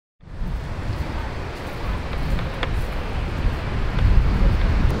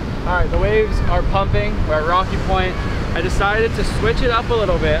Alright, the waves are pumping. We're at Rocky Point. I decided to switch it up a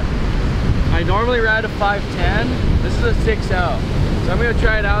little bit. I normally ride a 510. This is a 6.0. So I'm gonna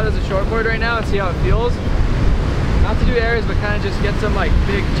try it out as a shortboard right now and see how it feels. Not to do airs, but kind of just get some like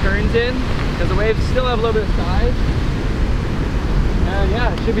big turns in, because the waves still have a little bit of size. And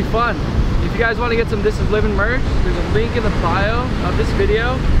yeah, it should be fun. If you guys want to get some This Is Livin merch, there's a link in the bio of this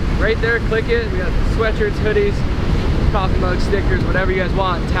video. Right there, click it. We got sweatshirts, hoodies, coffee mugs, stickers, whatever you guys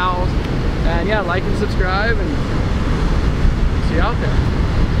want, towels. And yeah, like and subscribe, and see you out there.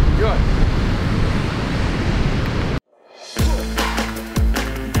 Enjoy.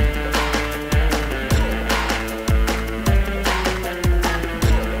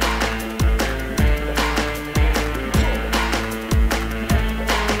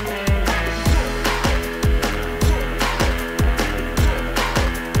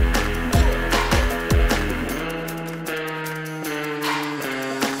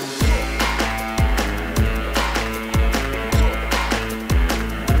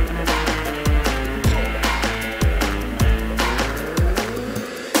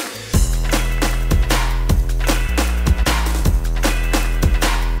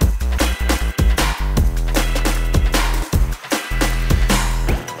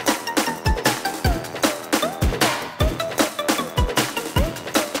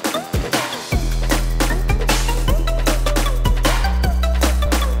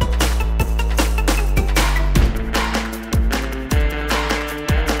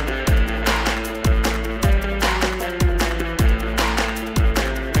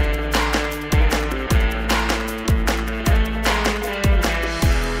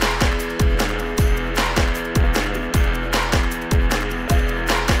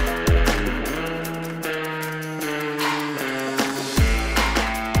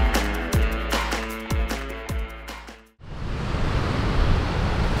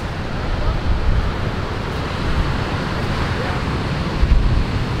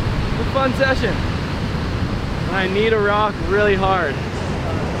 Fun session, and I need a rock really hard.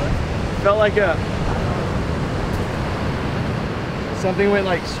 Felt like something went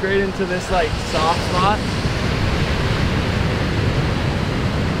like straight into this like soft spot.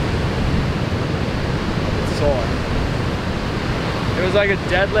 It's sore. It was like a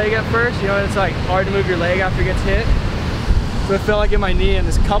dead leg at first, you know, it's like hard to move your leg after it gets hit. So it felt like in my knee, and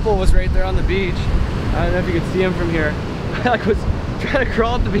this couple was right there on the beach. I don't know if you could see him from here. I like was trying to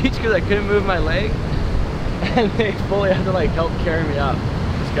crawl up the beach because I couldn't move my leg, and they fully had to like help carry me up.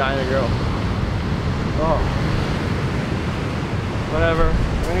 This guy and a girl. Oh, whatever.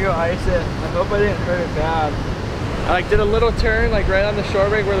 I'm gonna go ice it. I hope I didn't hurt it bad. I like did a little turn like right on the shore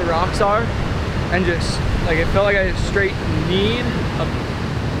break where the rocks are, and just like it felt like I just straight kneed a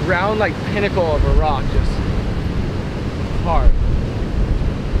round like pinnacle of a rock, just hard.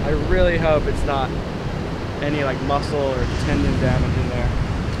 I really hope it's not any like muscle or tendon damage in there.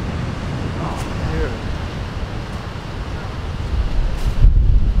 Oh, dude.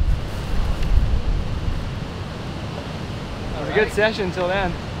 It was a good session until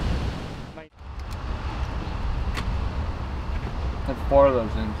then. Had 4 of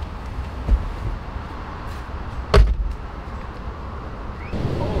those in.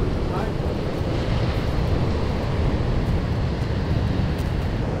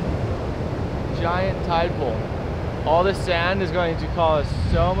 Giant tide pool. All this sand is going to cause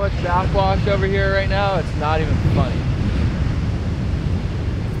so much backwash over here right now, it's not even funny.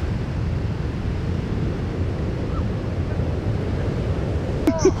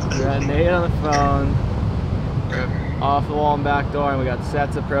 We got Nate on the phone, off the wall and back door, and we got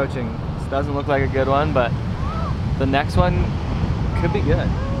sets approaching. This doesn't look like a good one, but the next one could be good.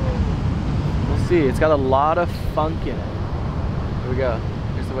 We'll see. It's got a lot of funk in it. Here we go.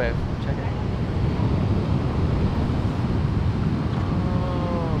 Here's the wave. Check it.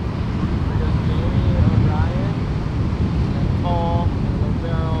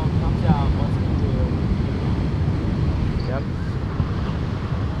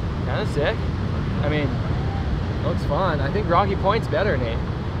 Sick. I mean, it looks fun. I think Rocky Point's better, Nate.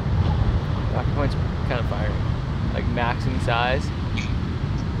 Rocky Point's kind of fiery. Like maxing size.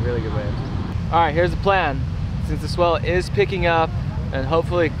 Really good waves. Alright, here's the plan. Since the swell is picking up and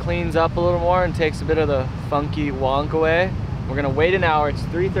hopefully cleans up a little more and takes a bit of the funky wonk away, we're gonna wait an hour. It's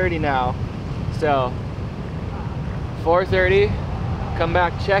 3:30 now. So 4:30, come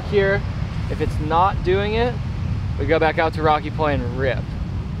back, check here. If it's not doing it, we go back out to Rocky Point and rip.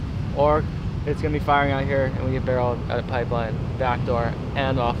 Or it's gonna be firing out here and we get barreled at a pipeline, back door,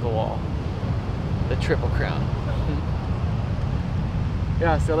 and off the wall. The triple crown.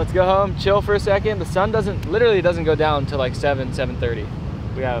 Yeah, so let's go home, chill for a second. The sun literally doesn't go down until like 7:30.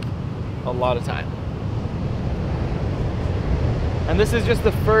 We have a lot of time. And this is just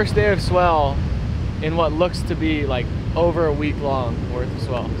the first day of swell in what looks to be like over a week long worth of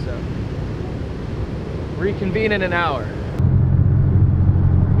swell. So reconvene in an hour.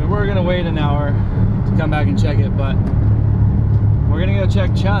 We were gonna wait an hour to come back and check it, but we're gonna go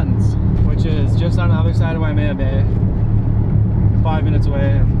check Chun's, which is just on the other side of Waimea Bay, 5 minutes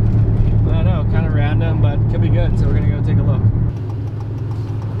away. I don't know, kind of random, but could be good, so we're gonna go take a look.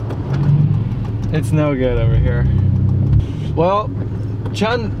 It's no good over here. Well,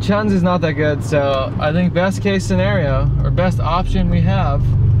 Chun's is not that good, so I think best case scenario, or best option we have,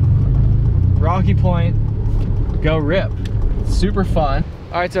 Rocky Point, go rip. It's super fun.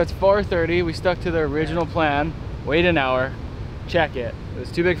 All right, so it's 4:30. We stuck to the original plan, wait an hour, check it. It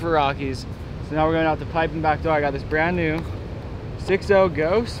was too big for Rockies. So now we're going out to Pipe and Back Door. I got this brand new 6.0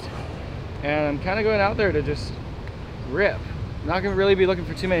 Ghost, and I'm kind of going out there to just rip. I'm not gonna really be looking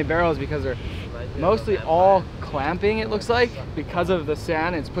for too many barrels because they're mostly all clamping, it looks like, because of the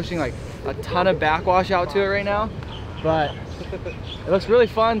sand. It's pushing like a ton of backwash out to it right now, but it looks really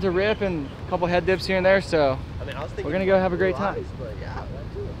fun to rip and a couple head dips here and there, so we're gonna go have a great time.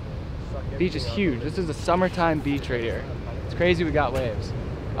 Beach is huge. This is a summertime beach right here. It's crazy we got waves.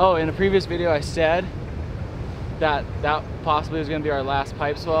 Oh, in a previous video I said that possibly was gonna be our last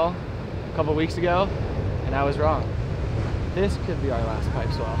pipe swell a couple weeks ago, and I was wrong. This could be our last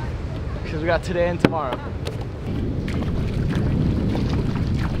pipe swell because we got today and tomorrow.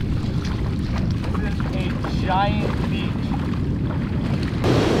 This is a giant beach.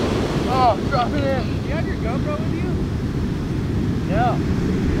 Oh, drop it in. You have your GoPro with you? No.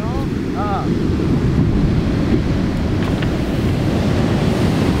 You don't?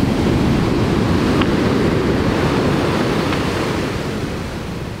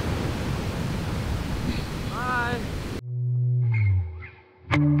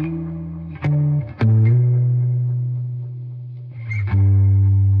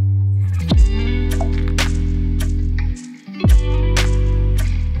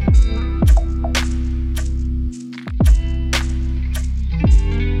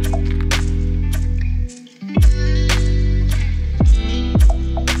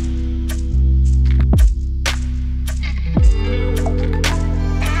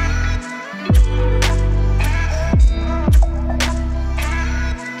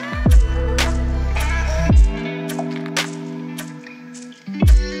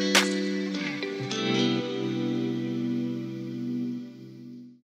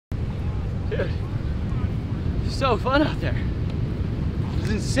 Dude, it's so fun out there. It's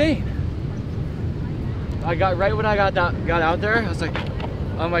insane. I got right when I got out there, I was like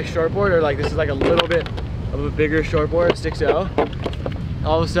on my shortboard, or like this is like a little bit of a bigger shortboard, 6.0.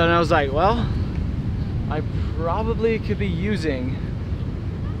 All of a sudden I was like, well, I probably could be using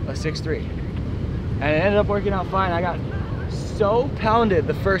a 6.3. And it ended up working out fine. I got so pounded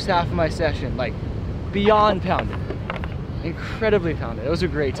the first half of my session, like beyond pounded. Incredibly pounded. It was a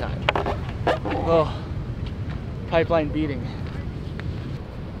great time. Oh, pipeline beating.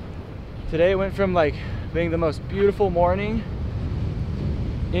 Today went from like being the most beautiful morning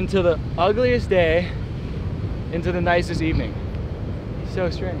into the ugliest day into the nicest evening.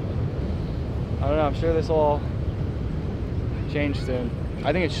 So strange. I don't know, I'm sure this will all change soon.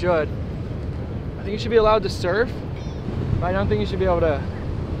 I think it should. I think you should be allowed to surf, but I don't think you should be able to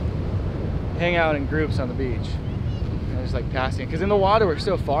hang out in groups on the beach. Just like passing, because in the water we're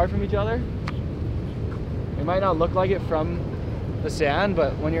so far from each other. It might not look like it from the sand,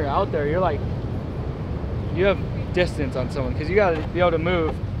 but when you're out there, you're like, you have distance on someone, because you got to be able to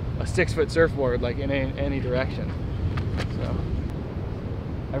move a 6-foot surfboard like in any direction. So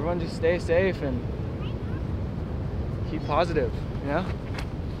everyone just stay safe and keep positive, you know?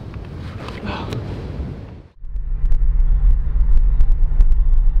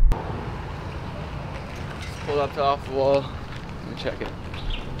 Pulled up to off the wall and check it.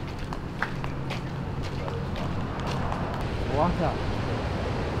 Walk up.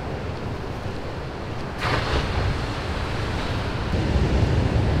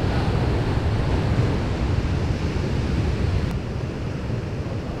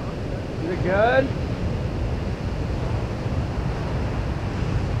 Is it good?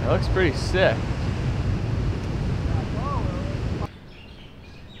 It looks pretty sick.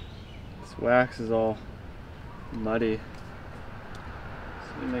 This wax is all muddy.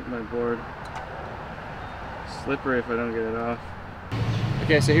 It's gonna make my board slippery if I don't get it off.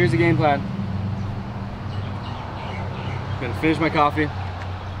 Okay, so here's the game plan. Gonna finish my coffee,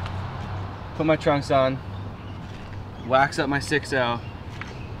 put my trunks on, wax up my 6.0,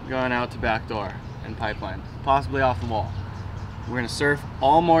 going out to Back Door and Pipeline, possibly off the wall. We're gonna surf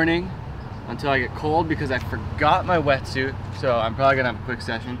all morning until I get cold because I forgot my wetsuit. So I'm probably gonna have a quick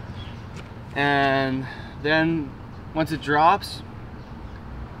session. And then once it drops,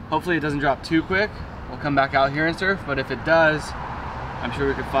 hopefully it doesn't drop too quick, we'll come back out here and surf. But if it does, I'm sure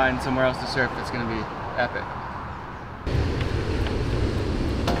we could find somewhere else to surf that's gonna be epic.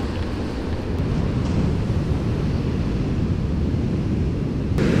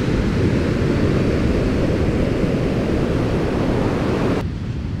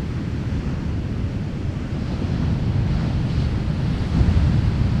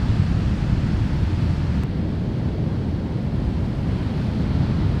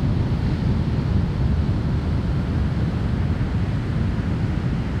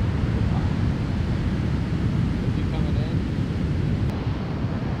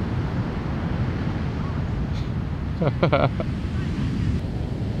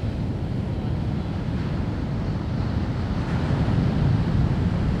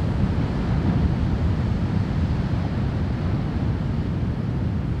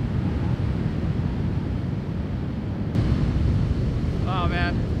 Oh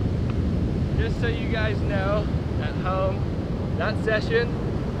man, just so you guys know at home, that session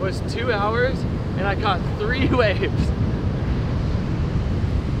was 2 hours and I caught 3 waves.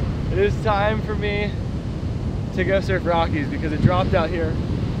 It is time for me to go surf Rockies because it dropped out here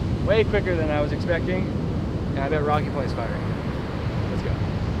way quicker than I was expecting, and I bet Rocky Point's firing. Let's go.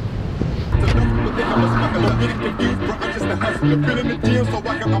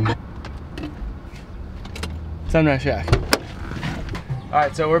 Sunrise Shack.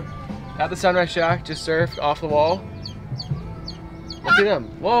 Alright, so we're at the Sunrise Shack, just surfed off the wall. Look at him.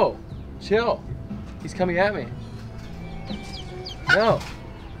 Whoa, chill. He's coming at me. No.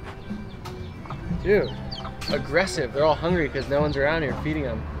 Dude. Aggressive. They're all hungry because no one's around here feeding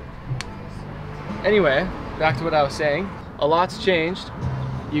them. Anyway, back to what I was saying. A lot's changed.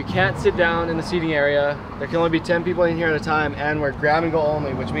 You can't sit down in the seating area. There can only be 10 people in here at a time, and we're grab and go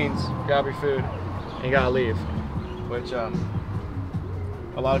only, which means grab your food and you gotta leave. Which a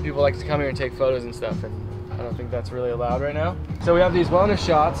lot of people like to come here and take photos and stuff, and I don't think that's really allowed right now. So we have these wellness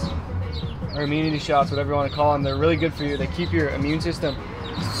shots, or immunity shots, whatever you want to call them. They're really good for you. They keep your immune system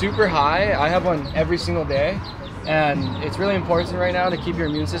super high. I have one every single day, and it's really important right now to keep your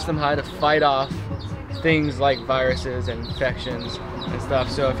immune system high to fight off things like viruses and infections and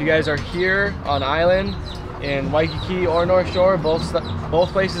stuff. So if you guys are here on island in Waikiki or North Shore,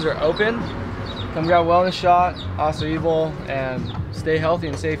 both places are open. Come grab a wellness shot, Asa Evil, and stay healthy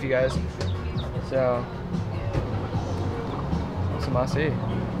and safe, you guys. So, some Asa.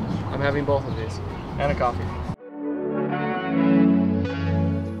 I'm having both of these and a coffee.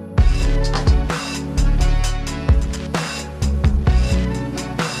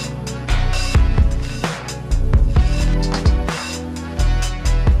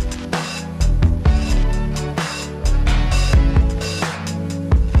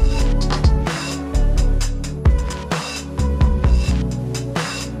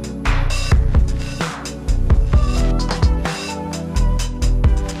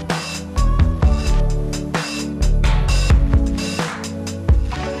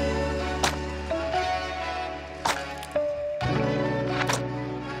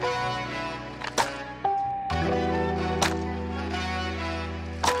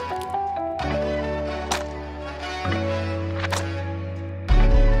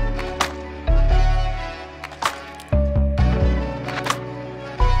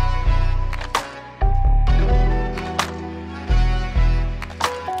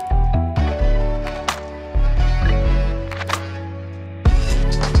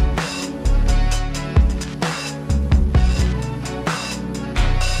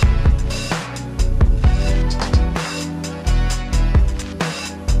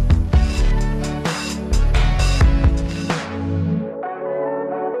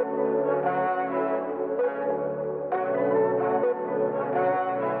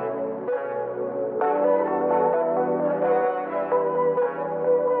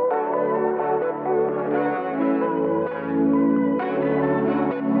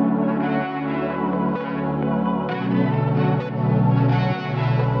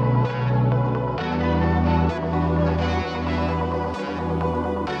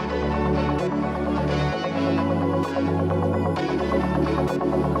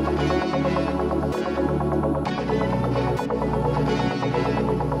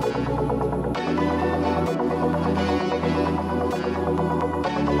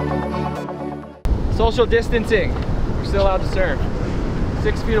 Social distancing. We're still allowed to surf.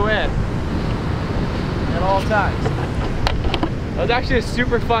 6 feet away at all times. That was actually a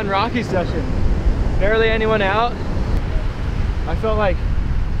super fun Rocky session. Barely anyone out. I felt like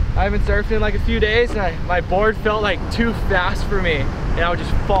I haven't surfed in like a few days, and my board felt like too fast for me, and I would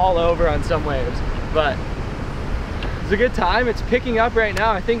just fall over on some waves. But it's a good time. It's picking up right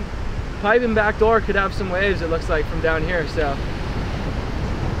now. I think Pipe and Backdoor could have some waves, it looks like, from down here. So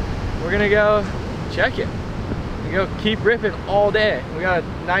we're gonna go check it. We go keep ripping all day. We got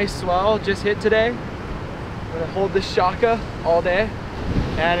a nice swell just hit today. I'm gonna hold this shaka all day,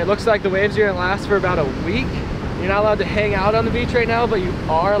 and it looks like the waves are gonna last for about a week. You're not allowed to hang out on the beach right now, but you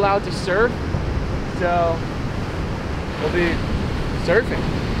are allowed to surf. So we'll be surfing.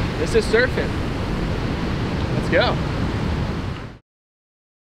 This is surfing. Let's go.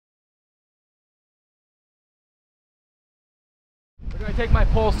 We're gonna take my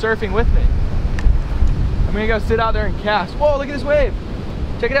pole surfing with me. I'm gonna go sit out there and cast. Whoa, look at this wave.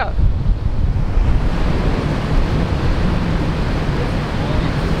 Check it out.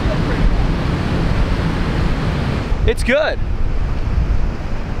 It's good.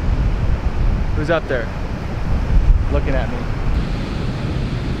 Who's up there looking at me?